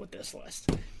problem with this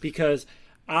list because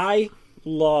I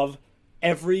love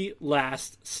every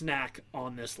last snack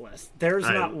on this list. There's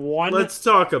not one. Let's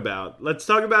talk about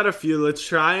a few. Let's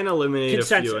try and eliminate a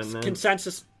few. And then...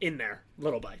 Consensus in there.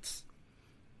 Little Bites.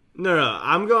 No,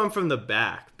 I'm going from the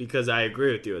back because I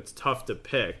agree with you. It's tough to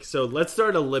pick. So let's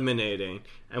start eliminating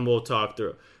and we'll talk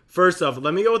through. First off,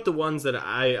 let me go with the ones that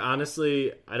I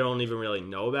don't even really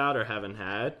know about or haven't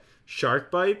had.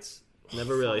 Shark Bites.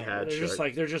 Never really had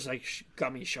shark. They're just like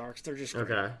gummy sharks. They're just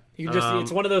great. Okay. You can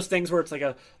it's one of those things where it's like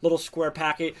a little square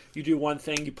packet. You do one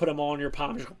thing, you put them all in your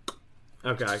palm.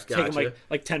 Okay, Take them gotcha.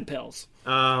 like 10 pills.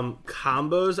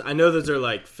 Combos. I know those are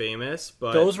like famous,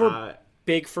 but Those were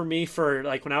big for me for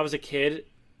like when I was a kid.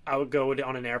 I would go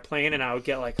on an airplane and I would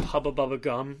get like Hubba Bubba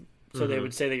gum, so they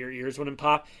would say that your ears wouldn't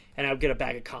pop, and I would get a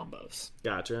bag of combos.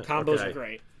 Gotcha. Combos Okay. are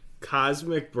great.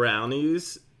 Cosmic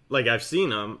brownies. Like I've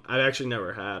seen them. I've actually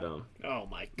never had them. Oh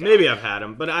my god. Maybe I've had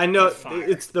them, but I know fire.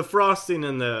 it's the frosting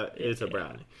and it's a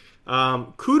brownie.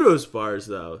 Kudos bars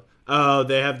though. Oh,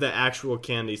 they have the actual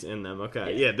candies in them.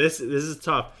 Okay, yeah. This is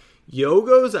tough.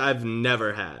 Yogos I've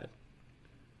never had.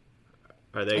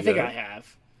 Are they? I think I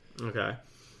have. Okay.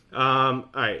 All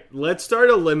right. Let's start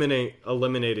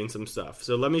eliminating some stuff.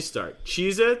 So let me start.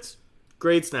 Cheez-Its,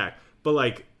 great snack, but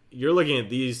like you're looking at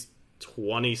these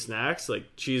 20 snacks,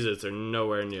 like Cheez-Its are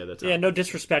nowhere near the top. Yeah, no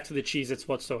disrespect to the Cheez-Its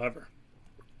whatsoever.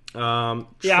 Yeah,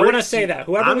 I want to say that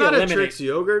whoever I'm we not eliminate, a Trix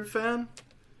yogurt fan.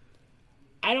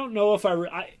 I don't know if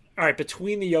all right,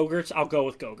 between the yogurts, I'll go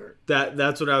with Go-Gurt.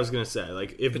 That's what I was gonna say.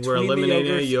 Like if we're Between the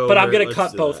eliminating a yogurt, but I'm gonna let's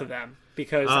cut do both that. of them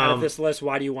because out of this list,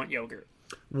 why do you want yogurt?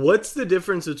 What's the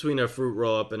difference between a fruit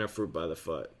roll up and a fruit by the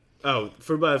foot? Oh,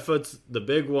 fruit by the foot's the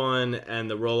big one, and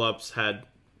the roll ups had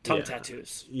Tongue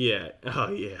tattoos. Yeah.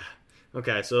 Oh yeah.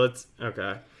 Okay, so let's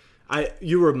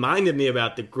you reminded me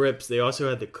about the grips. They also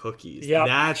had the cookies. Yeah,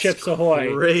 That's Chips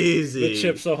Ahoy. crazy. The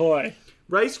Chips Ahoy.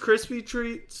 Rice Krispie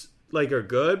treats like are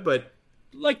good, but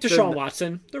Like Deshaun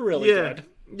Watson. They're really good.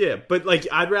 Yeah, but like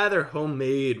I'd rather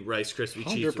homemade Rice Krispie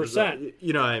treats. 100%.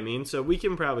 You know what I mean? So we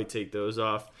can probably take those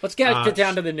off. Let's get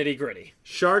down to the nitty gritty.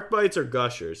 Shark Bites or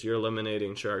Gushers? You're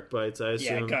eliminating Shark Bites, I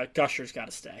assume. Yeah, Gushers got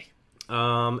to stay.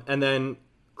 And then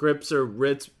Grips or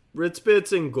Ritz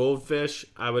Bits and Goldfish.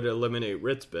 I would eliminate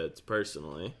Ritz Bits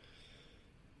personally.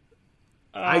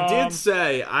 I did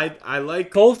say I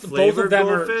like both flavored of them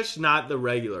Goldfish, not the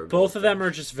regular. Both of them are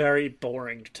just very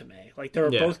boring to me. Like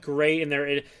they're both great,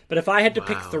 and but if I had to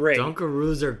pick three,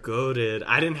 Dunkaroos are goated.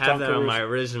 I didn't have that on my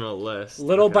original list.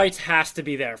 Little Bites has to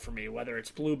be there for me. Whether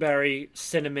it's blueberry,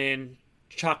 cinnamon,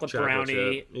 chocolate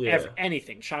brownie,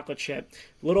 anything, chocolate chip.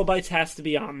 Little Bites has to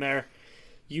be on there.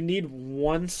 You need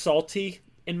one salty,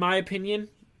 in my opinion,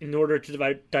 in order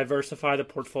to diversify the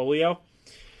portfolio.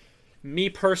 Me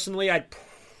personally, I'd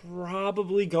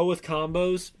probably go with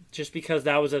combos just because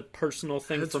that was a personal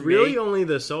thing for me. It's really only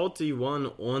the salty one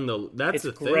on the. That's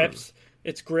the Grips. thing.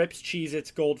 It's Grips,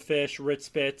 Cheez-Its, Goldfish, Ritz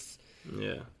Bits,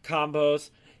 combos.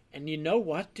 And you know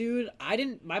what, dude?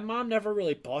 My mom never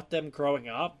really bought them growing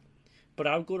up, but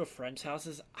I would go to friends'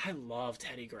 houses. I love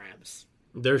Teddy Grahams.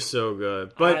 They're so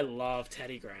good, but I love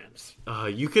Teddy Grahams.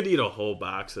 You could eat a whole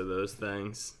box of those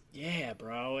things. Yeah,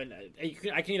 bro, and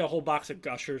I can eat a whole box of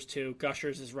Gushers too.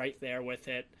 Gushers is right there with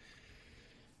it.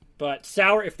 But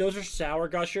sour, if those are sour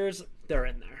Gushers, they're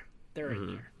in there. They're in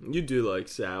there. You do like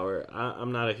sour.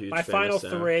 I'm not a huge fan final of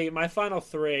sour. My final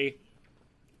three: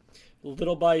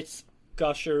 Little Bites,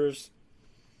 Gushers.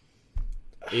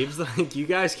 Abe's like, you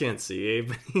guys can't see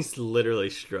Abe. He's literally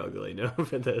struggling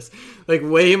over this. Like,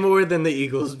 way more than the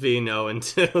Eagles being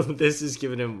 0-2. This is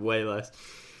giving him way less.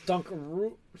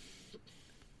 Dunkaroo.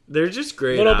 They're just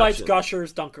great Little options. Bites,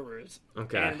 Gushers, Dunkaroos.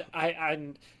 Okay.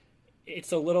 And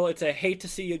it's a hate to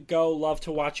see you go, love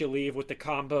to watch you leave with the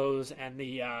combos and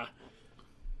the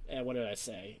what did I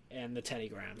say? And the Teddy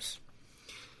Grahams.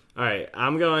 All right,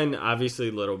 I'm going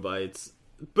obviously Little Bites.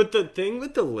 But the thing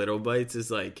with the Little Bites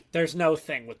is like, there's no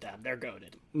thing with them. They're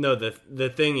goated. No, the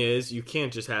thing is you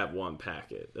can't just have one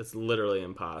packet. That's literally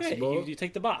impossible. Yeah, you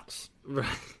take the box. Right.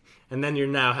 And then you're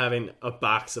now having a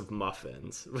box of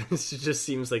muffins, which just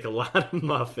seems like a lot of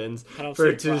muffins for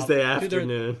a Tuesday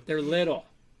afternoon. Dude, they're little.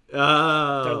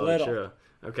 Oh, they're little. True.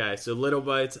 Okay, so Little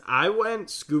Bites. I went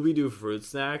Scooby-Doo fruit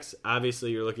snacks.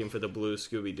 Obviously, you're looking for the blue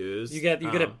Scooby-Doos. You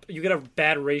get a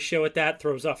bad ratio at that.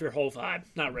 Throws off your whole vibe.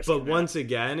 Not risking. But once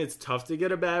again, it's tough to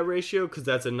get a bad ratio because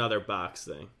that's another box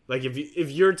thing. Like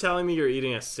if you're telling me you're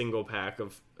eating a single pack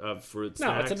of fruit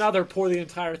snacks, no, it's another pour the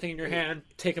entire thing in your hand,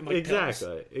 take them like pills.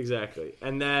 Exactly.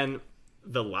 And then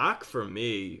the lock for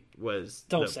me was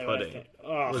the pudding.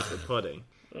 Was the pudding.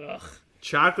 Ugh.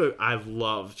 Chocolate. I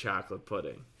love chocolate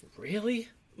pudding. Really?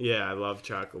 Yeah, I love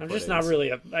chocolate. I'm just not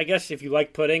really. I guess if you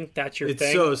like pudding, that's your thing.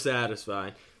 It's so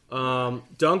satisfying.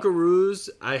 Dunkaroos.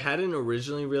 I hadn't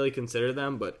originally really considered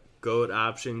them, but goat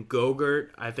option.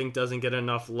 Go-Gurt, I think doesn't get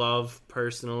enough love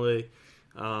personally.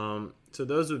 So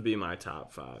those would be my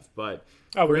top 5. But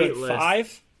we're doing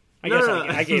 5. I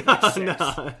gave like 6.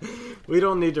 No. We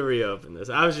don't need to reopen this.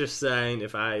 I was just saying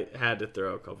if I had to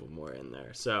throw a couple more in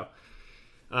there. So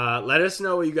let us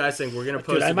know what you guys think. We're gonna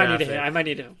post. Dude, I might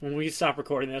need to. When we stop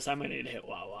recording this, I might need to hit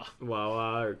Wawa.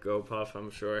 Wawa or GoPuff,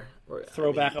 I'm sure. Or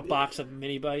throw back a box of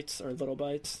mini bites or Little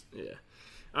Bites. Yeah.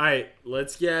 All right,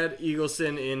 let's get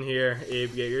Eagleson in here.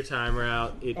 Abe, get your timer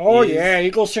out.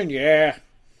 Eagleson, yeah.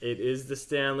 It is the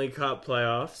Stanley Cup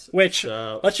playoffs. Which,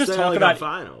 let's just talk about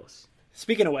finals.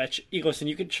 Speaking of which, Eagleson,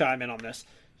 you could chime in on this.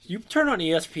 You turn on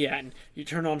ESPN, you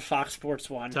turn on Fox Sports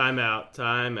 1. Time out.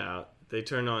 They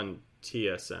turn on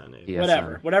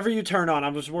TSN. Whatever you turn on. I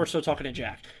was more so talking to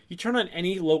Jack. You turn on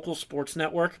any local sports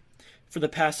network for the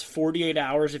past 48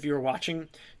 hours if you were watching,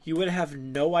 you would have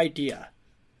no idea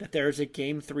that there is a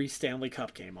Game 3 Stanley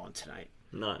Cup game on tonight.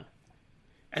 None.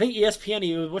 I think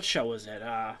ESPN, what show was it?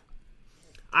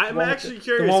 I'm actually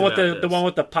curious the one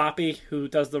with the Poppy who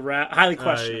does the rap. Highly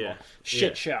questionable.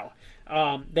 Show.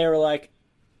 They were like,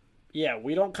 yeah,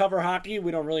 we don't cover hockey.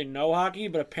 We don't really know hockey,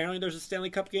 but apparently there's a Stanley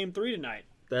Cup Game 3 tonight.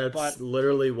 That's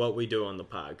literally what we do on the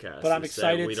podcast. But I'm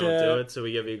excited we don't do it, so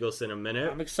we give Eagleson a minute.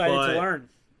 I'm excited to learn.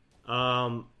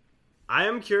 I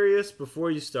am curious, before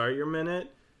you start your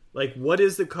minute, like, what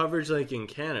is the coverage like in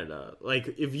Canada?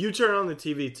 Like, if you turn on the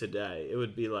TV today, it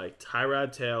would be like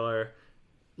Tyrod Taylor,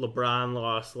 LeBron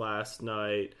lost last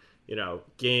night,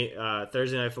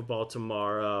 Thursday Night Football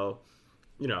tomorrow,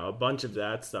 a bunch of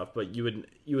that stuff, but you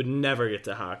would never get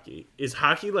to hockey. Is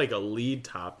hockey like a lead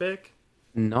topic?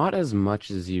 Not as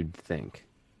much as you'd think.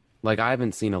 Like, I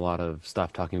haven't seen a lot of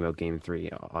stuff talking about Game 3,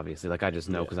 obviously. Like, I just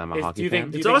know because I'm a hockey fan.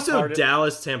 It's also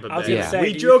Dallas, Tampa Bay.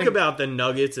 We joke about the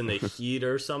Nuggets and the Heat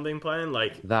or something playing,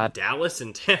 like that, Dallas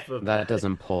and Tampa Bay. That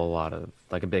doesn't pull a lot of,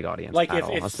 like, a big audience like at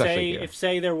all, especially here.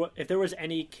 If there was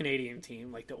any Canadian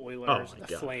team, like the Oilers,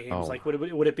 the Flames, like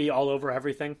would it be all over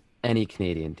everything? Any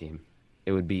Canadian team.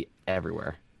 It would be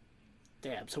everywhere.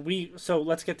 Damn. So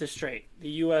let's get this straight. The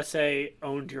USA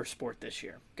owned your sport this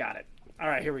year. Got it. All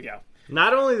right, here we go.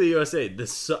 Not only the USA,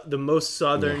 the most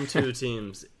southern two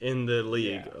teams in the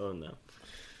league own them.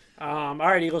 All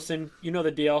right, Eagleson, you know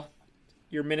the deal.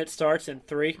 Your minute starts in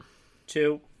 3,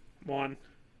 2, 1.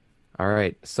 All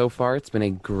right. So far, it's been a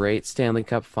great Stanley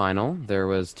Cup final. There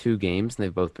was 2 games, and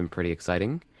they've both been pretty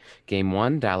exciting. Game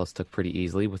 1, Dallas took pretty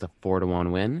easily with a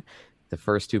 4-1 win. The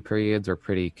first 2 periods were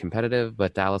pretty competitive,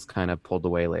 but Dallas kind of pulled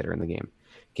away later in the game.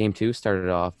 Game 2 started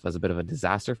off as a bit of a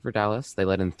disaster for Dallas. They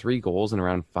let in 3 goals in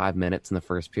around 5 minutes in the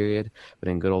first period, but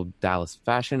in good old Dallas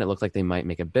fashion, it looked like they might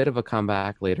make a bit of a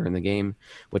comeback later in the game,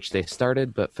 which they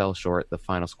started but fell short, the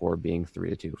final score being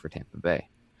 3-2 for Tampa Bay.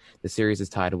 The series is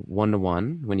tied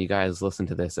 1-1. When you guys listen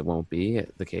to this, it won't be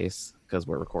the case because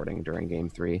we're recording during Game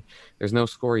 3. There's no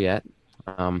score yet.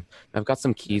 I've got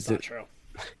some keys. That's not true.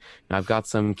 I've got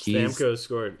some keys. Stamkos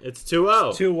scored. It's 2-0.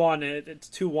 It's 2-1. It's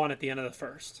 2-1 at the end of the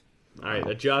first. All right,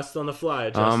 adjust on the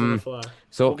fly.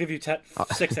 So we'll give you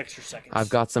 6 extra seconds. I've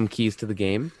got some keys to the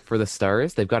game. For the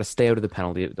Stars, they've got to stay out of the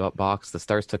penalty box. The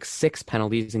Stars took 6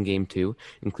 penalties in Game 2,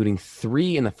 including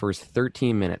 3 in the first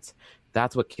 13 minutes.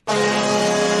 That's what...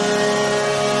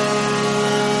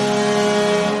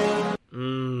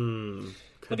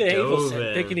 Look at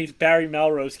Eagleson thinking he's Barry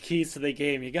Melrose, keys to the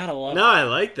game. You gotta love it. No, I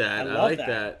like that. I like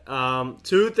that.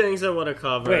 2 things I want to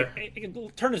cover.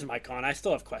 Wait, turn his mic on. I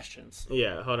still have questions.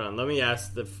 Yeah, hold on. Let me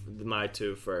ask my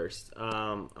 2 first.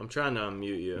 I'm trying to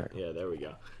unmute you. Yeah, there we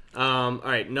go. All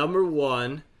right, number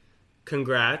 1,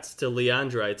 congrats to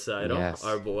Leon Draisaitl,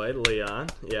 our boy Leon.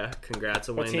 Yeah, congrats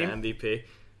on winning the MVP.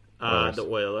 The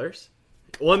Oilers.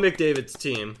 On McDavid's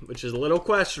team, which is a little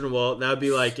questionable. That would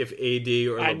be like if AD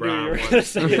or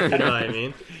LeBron won. You know what I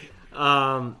mean?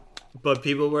 But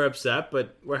people were upset,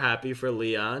 but we're happy for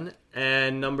Leon.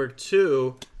 And number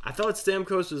 2, I thought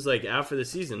Stamkos was like out for the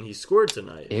season. He scored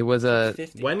tonight. It was a...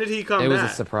 When did he come back? It was a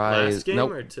surprise. Last game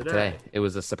or today? It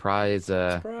was a surprise.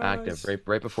 Active.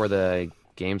 Right before the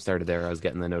game started there, I was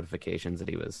getting the notifications that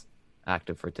he was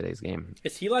active for today's game.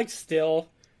 Is he like still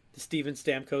the Steven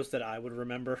Stamkos that I would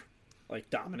remember? Like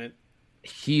dominant.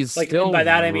 He's like, still. And by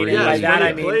that I mean. And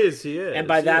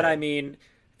by that I mean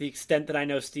the extent that I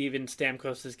know Steven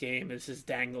Stamkos' game is his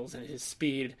dangles and his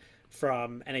speed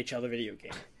from NHL the video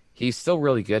game. He's still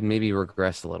really good. Maybe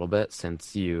regressed a little bit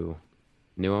since you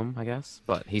knew him, I guess.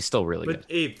 But he's still really good.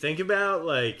 But Abe, think about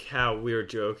like how we were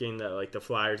joking that like the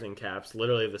Flyers and Caps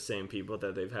literally have the same people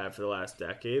that they've had for the last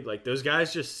decade. Like those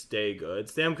guys just stay good.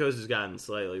 Stamkos has gotten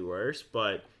slightly worse,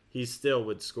 but he still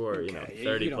would score,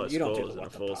 30-plus goals in a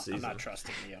full season. I'm not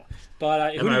trusting you.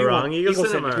 But am I wrong,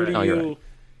 Eagleson?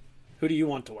 Who do you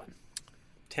want to win?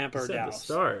 Tampa or Dallas? The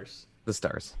Stars. The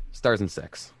Stars. Stars in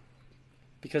 6.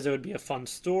 Because it would be a fun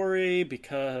story.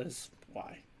 Because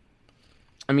why?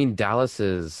 I mean, Dallas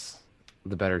is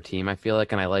the better team, I feel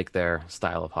like, and I like their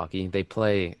style of hockey. They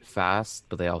play fast,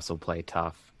 but they also play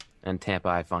tough. And Tampa,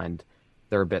 I find,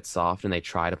 they're a bit soft, and they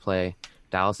try to play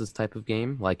Dallas's type of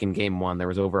game. Like in Game 1, there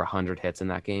was over 100 hits in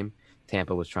that game.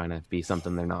 Tampa was trying to be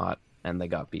something they're not, and they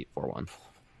got beat 4-1.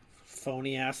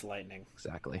 phony ass Lightning.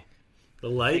 Exactly. The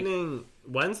Lightning.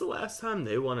 When's the last time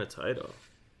they won a title?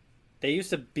 They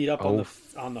used to beat up on the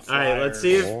All Flyers. right,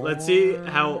 let's see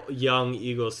how young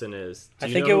Eagleson is. I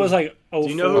think it was like Do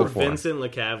you know who 04. Vincent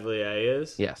Lecavalier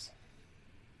is? Yes.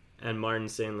 And Martin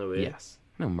St. Louis? Yes.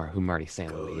 I know who Marty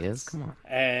St. Louis is. Come on.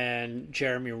 and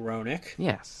Jeremy Roenick.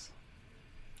 Yes.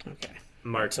 Okay.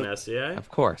 Mark Messier? Of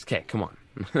course. Okay, come on.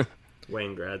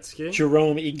 Wayne Gretzky?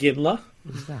 Jerome Iginla.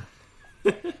 Who's that?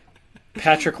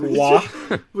 Patrick Roy.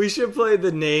 We should play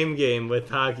the name game with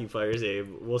hockey players, Abe.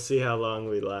 We'll see how long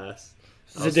we last.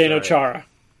 Zdeno Chara.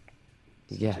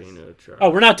 Yes. Zdeno Chara. Oh,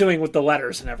 we're not doing with the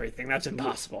letters and everything. That's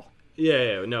impossible.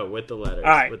 Yeah, no, with the letters. All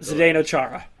right, with the Zdeno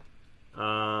Chara.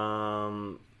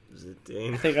 Zdeno.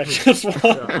 I think I just won.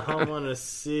 I want to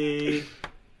see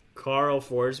Carl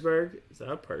Forsberg. Is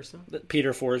that a person?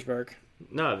 Peter Forsberg.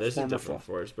 No, there's a Former different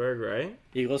Forsberg, right?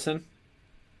 Eagleson.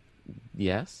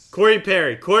 Yes. Corey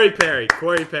Perry. He's on the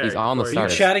Corey- Are you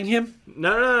starters. chatting him?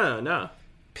 No.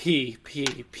 P.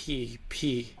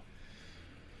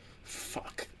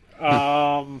 Fuck.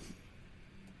 Pavel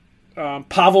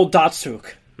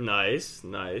Datsuk. Nice.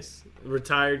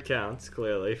 Retired counts,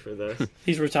 clearly, for this.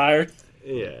 He's retired.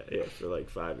 Yeah, for like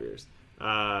 5 years.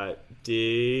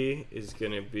 D is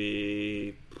going to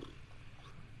be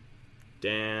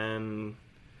Dan.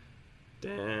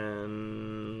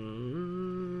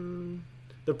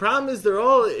 The problem is they're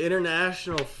all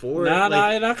international forward.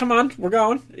 No, come on. We're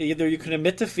going. Either you can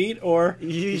admit defeat or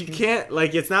You can't,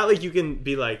 like, it's not like you can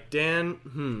be like,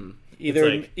 Dan, either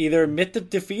like- either admit the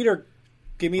defeat or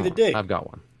give me the D. I've got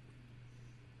one.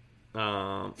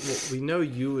 well, we know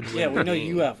you would win. Yeah, we the know game.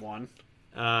 you have one.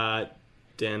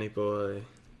 Danny boy.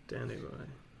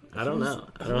 I don't know.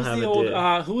 I don't Who's have the a old?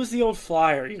 D. Who was the old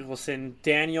Flyer? Eagleson.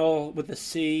 Daniel with a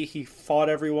C. He fought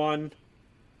everyone.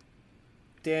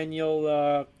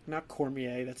 Daniel, not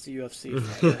Cormier. That's the UFC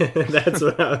fighter. That's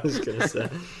what I was going to say.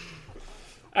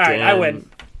 All right, I win.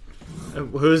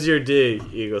 Who's your D,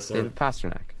 Eagleson? David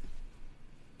Pasternak.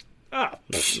 Ah,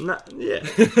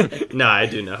 No, I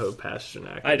do know who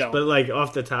Pasternak is. I don't. But, like,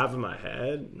 off the top of my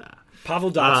head, nah.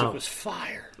 Pavel Datsuk was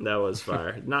fire. That was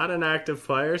fire. Not an active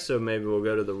player, so maybe we'll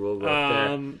go to the rule book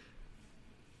there.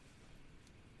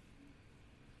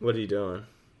 What are you doing?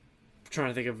 Trying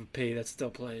to think of a P that still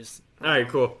plays. All right,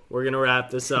 cool. We're going to wrap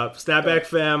this up. Snapback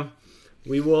fam,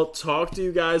 we will talk to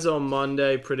you guys on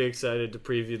Monday. Pretty excited to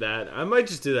preview that. I might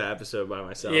just do that episode by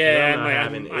myself. Yeah, I'm not I might-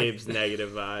 having Abe's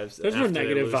negative vibes. There's no after they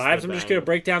negative lose to vibes. the I'm just going to Bengals.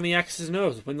 break down the X's and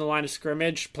O's. Win the line of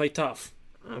scrimmage. Play tough.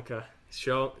 Okay.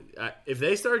 If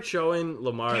they start showing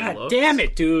Lamar God looks... damn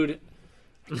it, dude.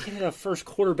 I needed a first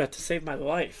quarter bet to save my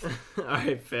life. All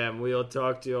right, fam. We'll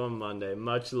talk to you on Monday.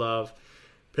 Much love.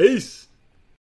 Peace.